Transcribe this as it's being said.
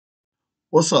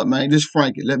What's up, man? This is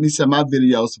Frankie. Let me say my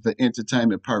videos for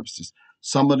entertainment purposes.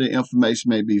 Some of the information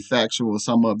may be factual,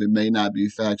 some of it may not be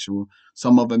factual,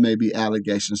 some of it may be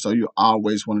allegations. So you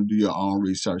always want to do your own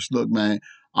research. Look, man,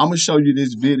 I'm gonna show you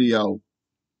this video.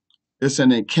 It's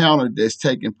an encounter that's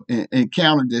taking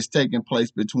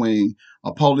place between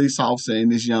a police officer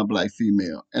and this young black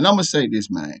female. And I'm gonna say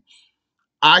this, man.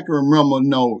 I can remember,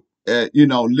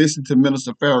 listen to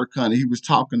Minister Farrakhan. He was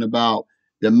talking about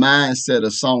the mindset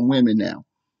of some women now.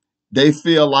 They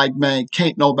feel like, man,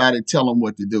 can't nobody tell them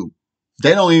what to do.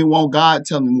 They don't even want God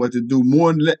telling them what to do,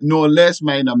 more nor less,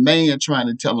 man, a man trying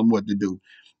to tell them what to do.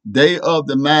 They of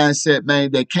the mindset,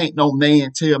 man, that can't no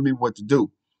man tell me what to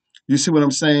do. You see what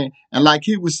I'm saying? And like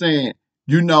he was saying,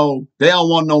 they don't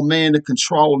want no man to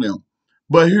control them.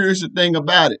 But here's the thing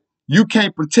about it. You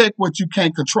can't protect what you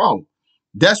can't control.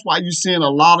 That's why you're seeing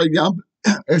a lot of young,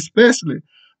 especially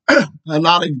a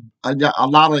lot of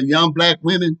young black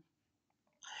women.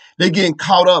 They getting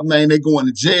caught up, man. They going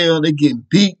to jail. They getting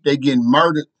beat. They getting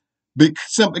murdered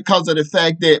simply because of the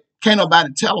fact that can't nobody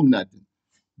tell them nothing.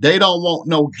 They don't want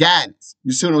no guidance.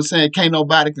 You see what I'm saying? Can't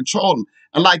nobody control them.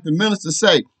 And like the minister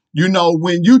say,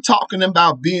 when you talking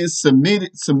about being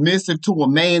submissive to a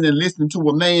man and listening to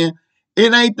a man,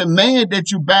 it ain't the man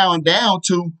that you bowing down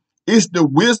to. It's the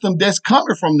wisdom that's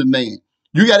coming from the man.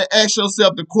 You got to ask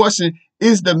yourself the question,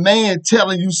 is the man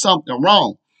telling you something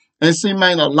wrong? And see,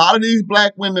 man, a lot of these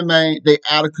black women, man, they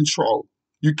out of control.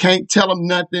 You can't tell them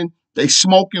nothing. They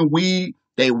smoking weed.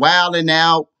 They wilding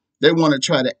out. They want to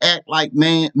try to act like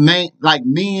like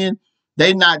men.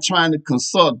 They not trying to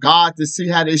consult God to see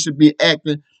how they should be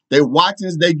acting. They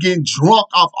watching, they getting drunk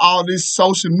off all this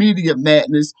social media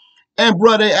madness. And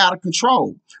bro, they out of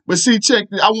control. But see,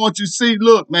 check this. I want you to see,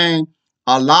 look, man,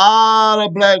 a lot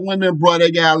of black women, bro,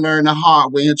 they got to learn the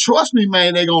hard way. And trust me,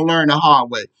 man, they going to learn the hard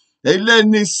way. They letting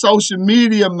this social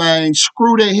media, man,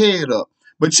 screw their head up.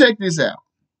 But check this out.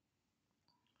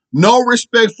 No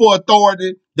respect for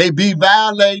authority. They be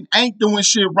violating, ain't doing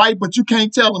shit right, but you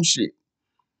can't tell them shit.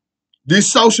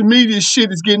 This social media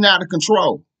shit is getting out of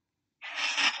control.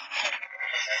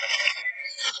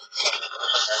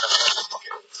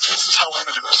 This is how we're going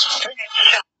to do this, okay?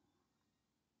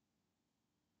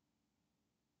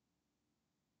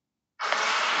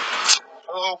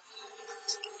 Hello?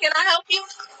 Can I help you?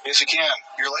 Yes, you can.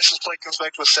 Your license plate comes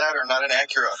back to a Saturn, not an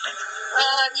Acura. Yeah,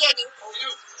 I do.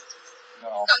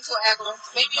 No. Come to an Acura.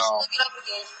 Maybe you should look it up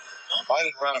again. I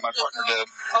didn't run it. My partner did.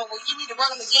 Oh, well, you need to run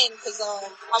them again because I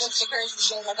went to the currency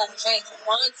exchange. I got them changed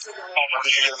once ago. Oh, when did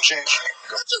you get them changed?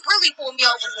 What you really pulled me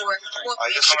over for?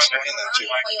 I just explained that to you.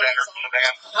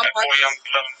 I'm parked.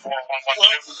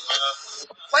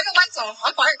 Why the lights on?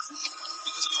 I'm parked.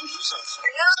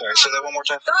 Sorry, say that one more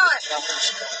time. God.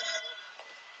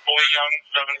 Boy Young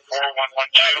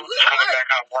 74112, coming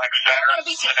back on Black Saturn,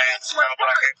 sedan,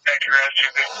 Black Acura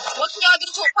SUV. What can y'all do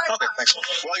to a park? Okay, thanks.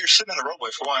 Well, you're sitting in the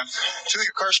roadway for one. Two,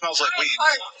 your car smells like weed.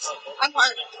 I'm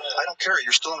parked. I don't care.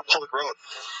 You're still on a public road.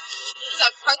 Because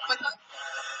I parked my car.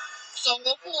 So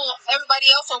we'll pull everybody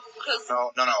else over because...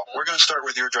 No. We're going to start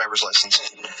with your driver's license.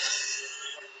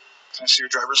 Can I see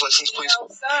your driver's license, please? No,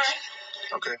 sir.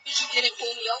 Okay. You didn't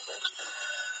pull me over.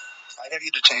 I have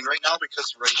you detained right now because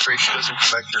the registration doesn't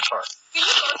come back to your car. Mark,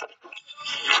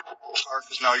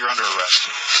 now you're under arrest.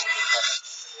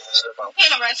 Step out.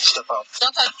 Ain't arrest. Step out. Don't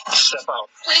touch me. Step out.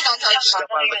 Please don't touch me. Step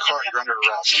out of the car. You're under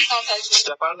arrest. Please don't touch me.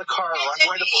 Step out of the car or I'm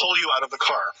going to pull you out of the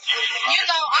car.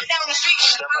 I'm down the street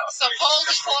and the cops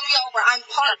supposedly pulled me over. I'm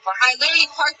parked. I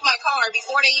literally parked my car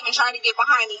before they even tried to get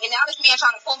behind me. And now this man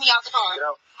trying to pull me out the car. Get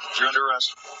out. You're under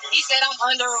arrest. He said I'm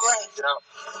under arrest. Get out.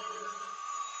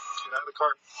 Get out of the car.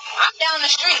 I'm down the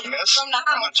street from the house.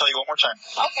 I'm going to tell you one more time.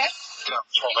 Okay. Get out.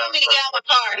 You want me to get out of my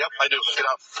car? Yep, I do. Get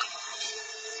out.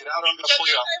 Get out. I'm going to pull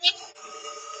you out.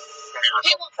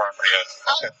 Okay.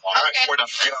 All right, we're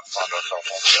done. Get out.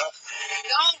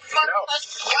 Get out.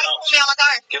 Why you pull me out of my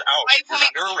car? Get out.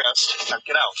 You're under arrest. Now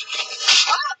get out.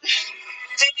 Stop.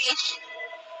 Baby.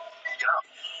 Get out.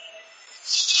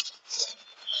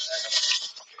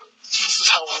 This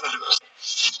is how we're going to do this.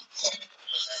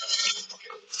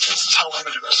 This is how we're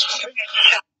going to do this.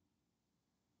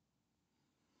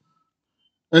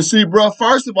 And see, bro,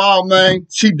 first of all, man,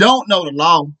 she don't know the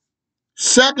law.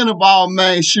 Second of all,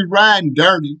 man, she riding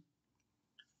dirty.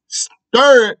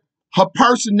 Third, her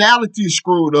personality is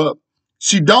screwed up.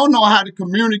 She don't know how to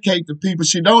communicate to people.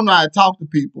 She don't know how to talk to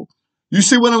people. You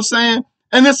see what I'm saying?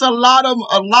 And it's a lot of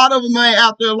them, man,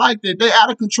 out there like that. They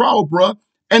out of control, bro.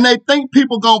 And they think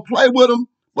people gonna play with them,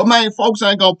 but man, folks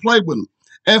ain't gonna play with them.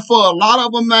 And for a lot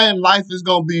of them, man, life is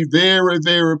gonna be very,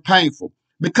 very painful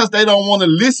because they don't want to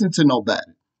listen to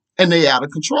nobody, and they out of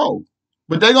control.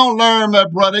 But they gonna learn, my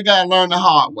brother. They gotta learn the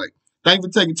hard way. Thank you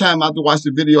for taking time out to watch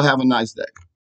the video. Have a nice day.